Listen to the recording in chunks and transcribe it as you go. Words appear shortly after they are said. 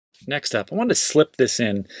Next up, I wanted to slip this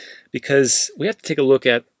in because we have to take a look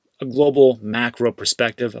at a global macro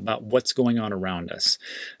perspective about what's going on around us.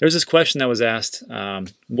 There's this question that was asked,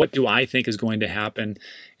 what do I think is going to happen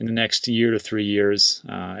in the next year to 3 years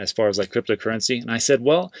as far as like cryptocurrency? And I said,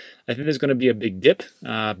 well, I think there's going to be a big dip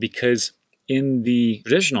because in the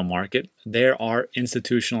traditional market, there are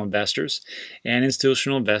institutional investors, and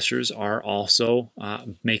institutional investors are also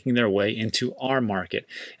making their way into our market.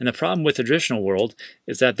 And the problem with the traditional world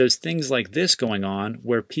is that there's things like this going on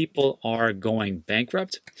where people are going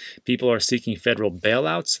bankrupt, people are seeking federal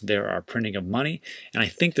bailouts, there are printing of money, and I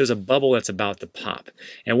think there's a bubble that's about to pop.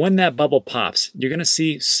 And when that bubble pops, you're going to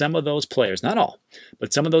see some of those players, not all,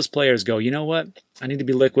 but some of those players go, you know what? I need to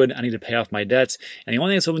be liquid, I need to pay off my debts, and the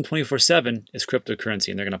only thing that's open 24/7 is cryptocurrency,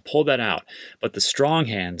 and they're going to pull that out. But the strong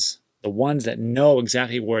hands, the ones that know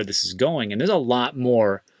exactly where this is going, and there's a lot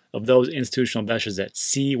more of those institutional investors that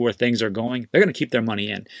see where things are going, they're going to keep their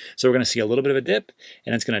money in. So we're going to see a little bit of a dip,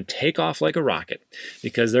 and it's going to take off like a rocket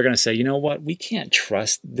because they're going to say, you know what, we can't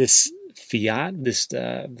trust this fiat,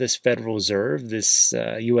 this Federal Reserve, this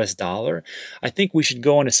US dollar. I think we should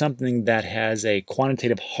go into something that has a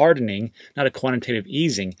quantitative hardening, not a quantitative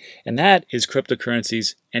easing, and that is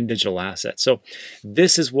cryptocurrencies and digital assets. So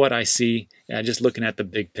this is what I see just looking at the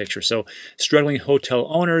big picture. So struggling hotel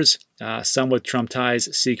owners, some with Trump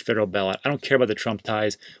ties, seek federal bailout. I don't care about the Trump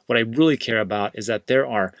ties. What I really care about is that there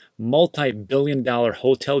are multi-billion-dollar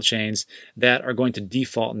hotel chains that are going to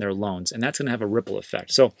default in their loans, and that's going to have a ripple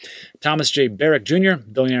effect. So Thomas J. Barrick Jr.,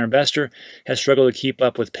 billionaire investor, has struggled to keep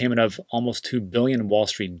up with payment of almost $2 billion in Wall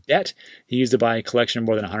Street debt. He used to buy a collection of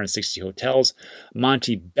more than 160 hotels.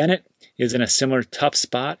 Monty Bennett is in a similar tough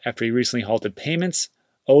spot after he recently halted payments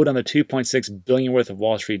owed on the $2.6 billion worth of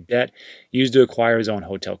Wall Street debt used to acquire his own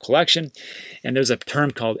hotel collection. And there's a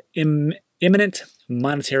term called imminent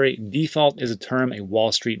monetary default is a term a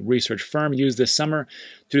Wall Street research firm used this summer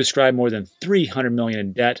to describe more than $300 million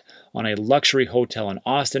in debt on a luxury hotel in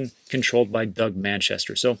Austin controlled by Doug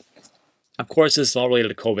Manchester. So of course, this is all related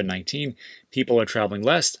to COVID-19. People are traveling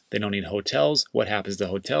less. They don't need hotels. What happens to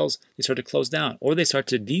hotels? They start to close down or they start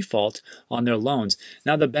to default on their loans.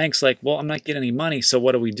 Now the bank's like, well, I'm not getting any money, so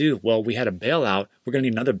what do? Well, we had a bailout. We're going to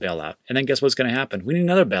need another bailout. And then guess what's going to happen? We need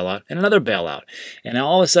another bailout and another bailout. And now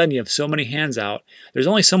all of a sudden you have so many hands out. There's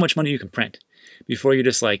only so much money you can print before you're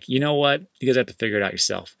just like, you know what? You guys have to figure it out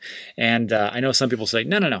yourself. And I know some people say,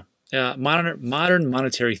 no. Modern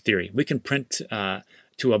monetary theory. We can print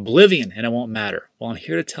to oblivion and it won't matter. Well, I'm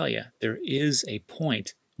here to tell you there is a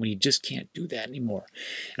point when you just can't do that anymore.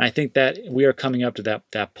 And I think that we are coming up to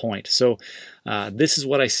that point. So this is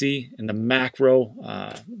what I see in the macro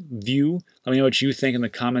view. Let me know what you think in the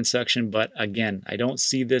comment section. But again, I don't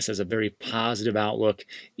see this as a very positive outlook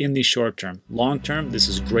in the short term. Long term, this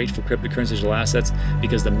is great for cryptocurrency digital assets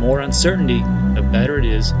because the more uncertainty, the better it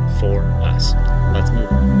is for us. Let's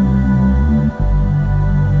move on.